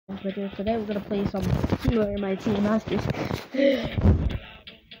But today we're gonna play some my Team Masters.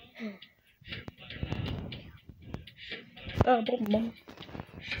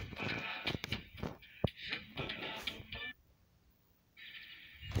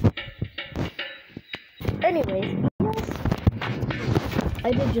 Anyways, yes,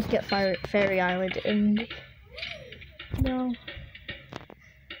 I did just get Fairy Island, and no,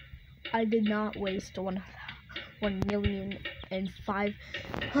 I did not waste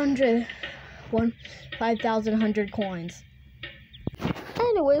 1,500 coins.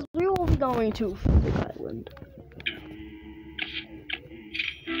 Anyways, we will be going to Physic Island.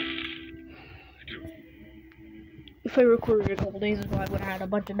 If I recorded a couple days ago, I would have had a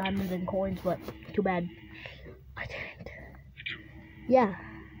bunch of diamonds and coins, but too bad I didn't. Yeah.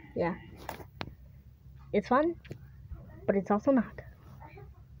 It's fun, but it's also not.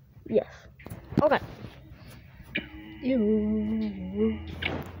 Yes. Okay.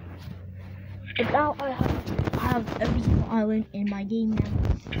 And now I have every single island in my game now.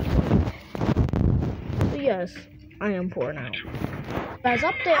 So yes, I am poor now. Guys,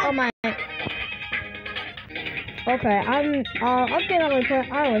 update on my... Okay, I'm update on my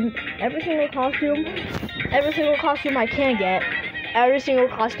current island. Every single costume I can get, every single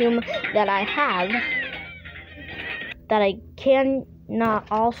costume that I have, that I can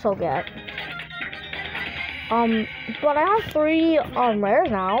not also get. But I have 3 rares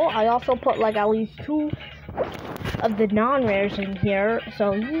now. I also put like at least 2 of the non-rares in here.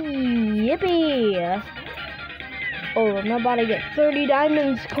 So yippee! Oh, I'm about to get 30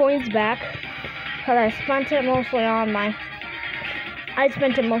 diamonds coins back because I spent it mostly on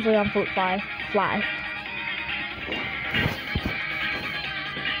fruit fly.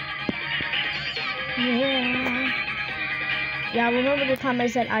 Yeah, remember the time I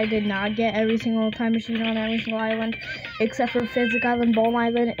said I did not get every single time machine on every single island, except for Physic Island, Bone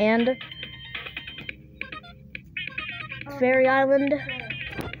Island, and Fairy Island?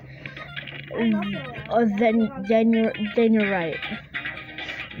 Then you're right.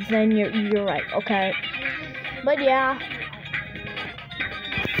 Then you're right. Okay. But yeah.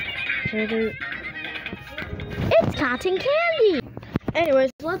 It's cotton candy. Anyways,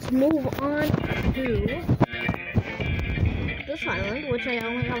 let's move on to this island, which I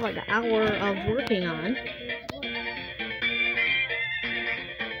only have like an hour of working on.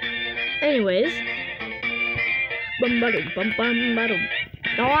 Anyways, you're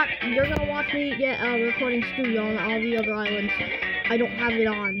gonna watch me get a recording studio on all the other islands. I don't have it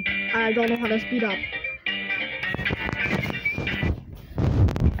on. I don't know how to speed up.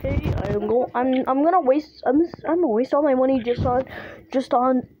 Okay, I'm gonna waste all my money just on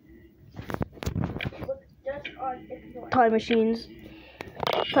time machines.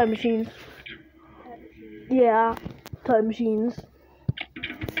 Yeah, time machines.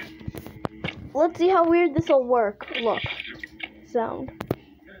 Let's see how weird this will work. Look. Sound.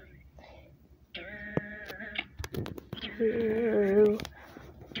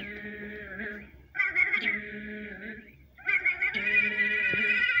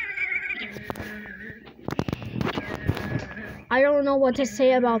 I don't know what to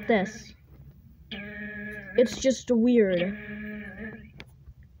say about this. It's just weird.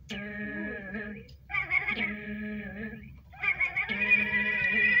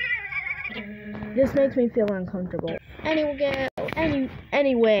 This makes me feel uncomfortable. Anyways,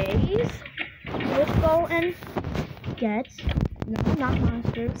 let's go and get not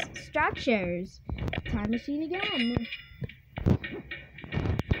monsters, structures. Time machine again.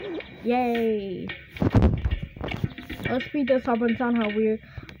 Yay! Let's speed this up and sound how weird.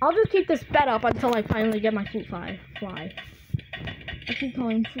 I'll just keep this sped up until I finally get my fruit fly. I keep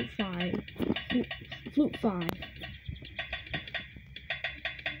calling fruit fly. Fruit fly.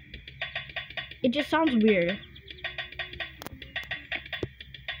 It just sounds weird.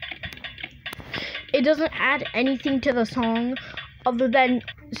 It doesn't add anything to the song other than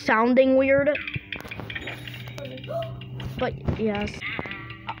sounding weird. But yes.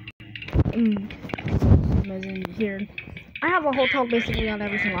 Amazing here. I have a hotel basically on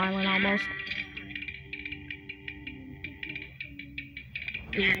every single island almost.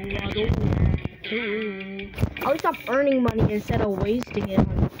 At least I'm earning money instead of wasting it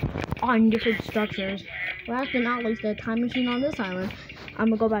on different structures. Last but not least, the time machine on this island. I'm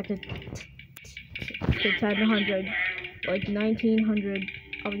gonna go back to 1000, like 1900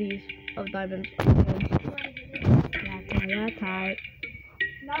 of these diamonds. Yeah, tight.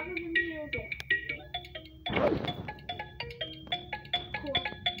 Not with the music.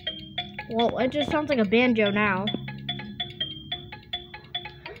 Well, it just sounds like a banjo now.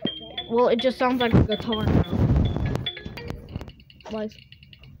 Well, it just sounds like a guitar now. Like,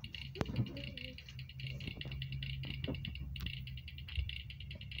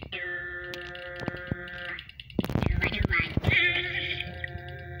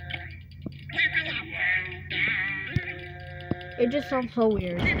 It just sounds so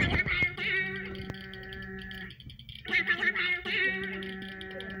weird.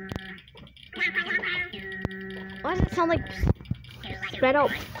 Why does it sound like sped up?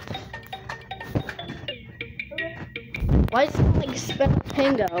 Why does it sound like sped up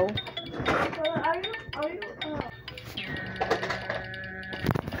tango?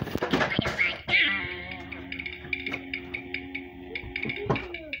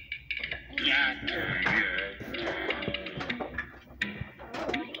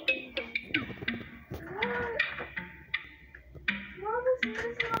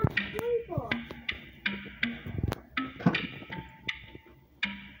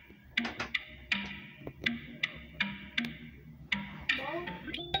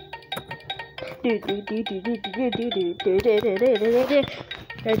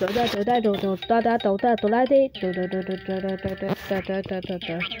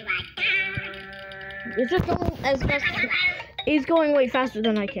 It's just going as fast. He's going way faster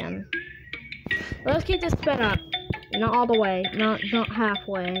than I can. Let's keep this sped up. Not all the way. Not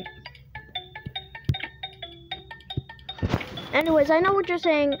halfway. Anyways, I know what you're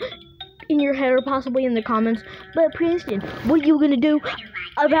saying in your head or possibly in the comments, but Princeton, what are you gonna do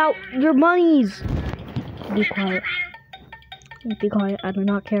about your monies? Be quiet. Be quiet. I do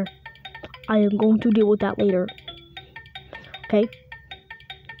not care. I am going to deal with that later. Okay?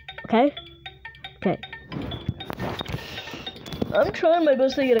 Okay? Okay. I'm trying my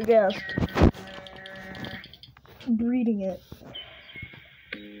best to get a guest. I'm reading it.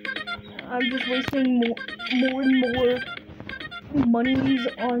 I'm just wasting more and more monies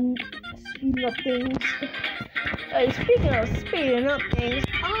on speeding up things. Speaking of speeding up things,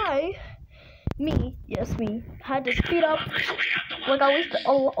 me, had to speed up like at least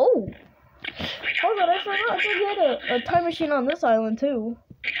hold on, I forgot to get a time machine on this island too.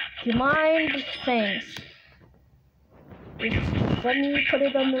 Do you mind? Thanks. Just let me put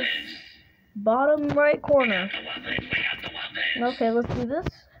it on this bottom right corner. Okay, let's do this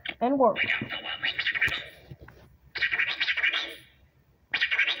and work.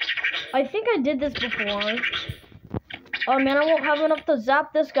 I think I did this before. Oh man, I won't have enough to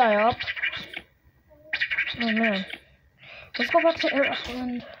zap this guy up. Oh man. Let's go back to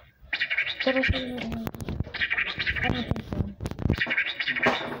Ireland. I don't think so.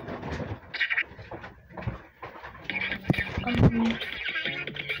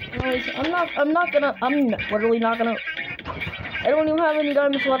 I'm literally not gonna. I don't even have any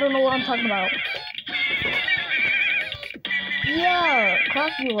diamonds, so I don't know what I'm talking about. Yeah,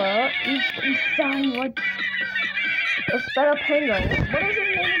 Crocula. He sounds like a sped up Pango. What is his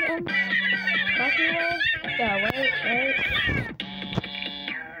name again? Crocula? Yeah, right?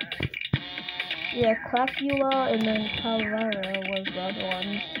 Yeah, Crocula and then Calvara was the other one.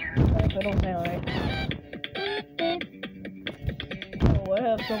 If I don't say it right. Oh, I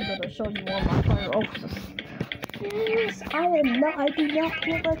have something to show you on my fire. Oh, yes, I do not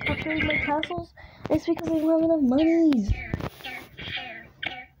feel like upgrading my castles. It's because I don't have enough monies.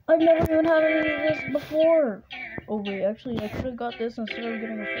 I've never even had any of this before. Oh wait, actually I could have got this instead of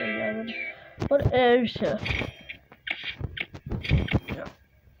getting a fairy island. But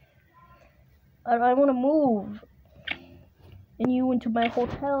I want to move. And you into my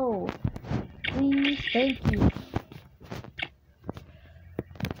hotel. Please, thank you.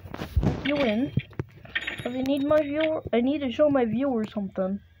 You in. If I need my viewer, I need to show my viewers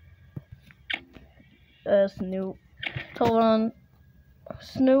something. Snoop. Hold on.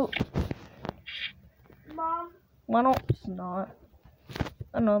 Snoop. Mom. Why don't it's not?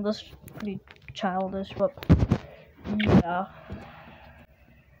 I know this is pretty childish, but yeah.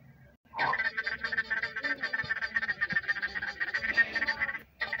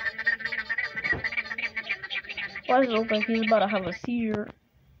 Why does it look like he's about to have a seizure?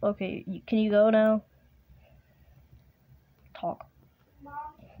 Okay, can you go now? Talk. Mom.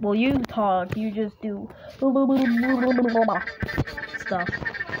 Well, you talk. You just do stuff.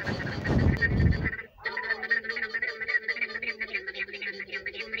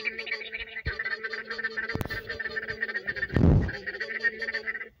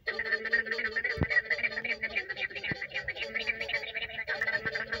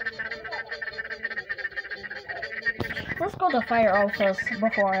 Let's go to fire office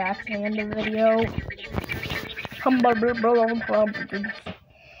before I actually end the video.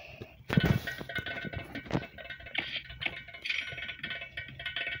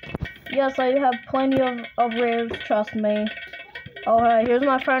 Yes, I have plenty of rares, trust me. Alright, here's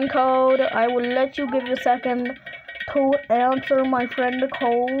my friend code. I will let you give you a second to answer my friend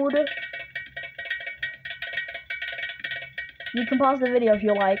code. You can pause the video if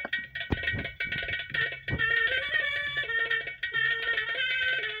you like.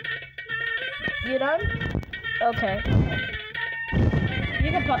 You done? Okay.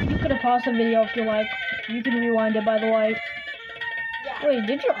 You could have paused the video if you like. You can rewind it, by the way. Yeah. Wait,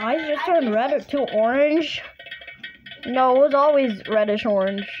 did your eyes just turn red to orange? No, it was always reddish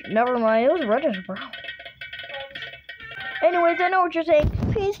orange. Never mind, it was reddish brown. Anyways, I know what you're saying.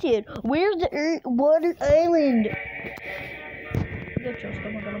 Pasted, where's the water island? Get your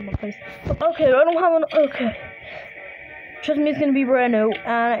stomach out of my face. Okay, I don't have an. Okay. Trust me, it's gonna be brand new,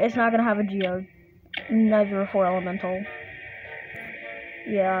 and it's not gonna have a geode. Neither a 4 elemental.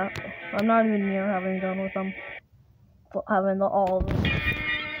 Yeah, I'm not even near having done with them. Having all of them.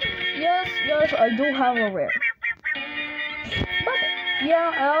 Yes, I do have a rare. But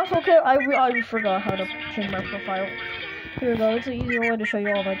yeah, I also can. I forgot how to change my profile. Here we go. It's an easier way to show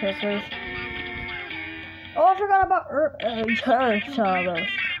you all my characters. Oh, I forgot about characters.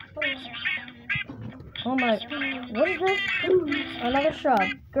 Oh my, what is this? Another shop.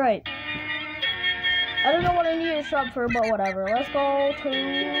 Great. I don't know what I need a shop for, but whatever. Let's go to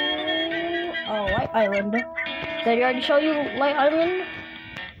Light Island. Did I already show you Light Island?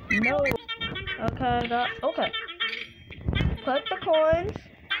 No. Okay, okay. Put the coins.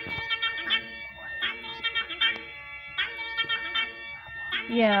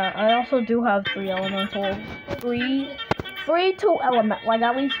 Yeah, I also do have 3 elementals. Three 2 element, like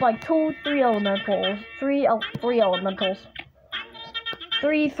at least like 2, 3 elementals. 3 elementals.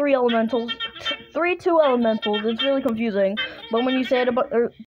 3 elementals. 3 2 elementals. It's really confusing. But when you say it about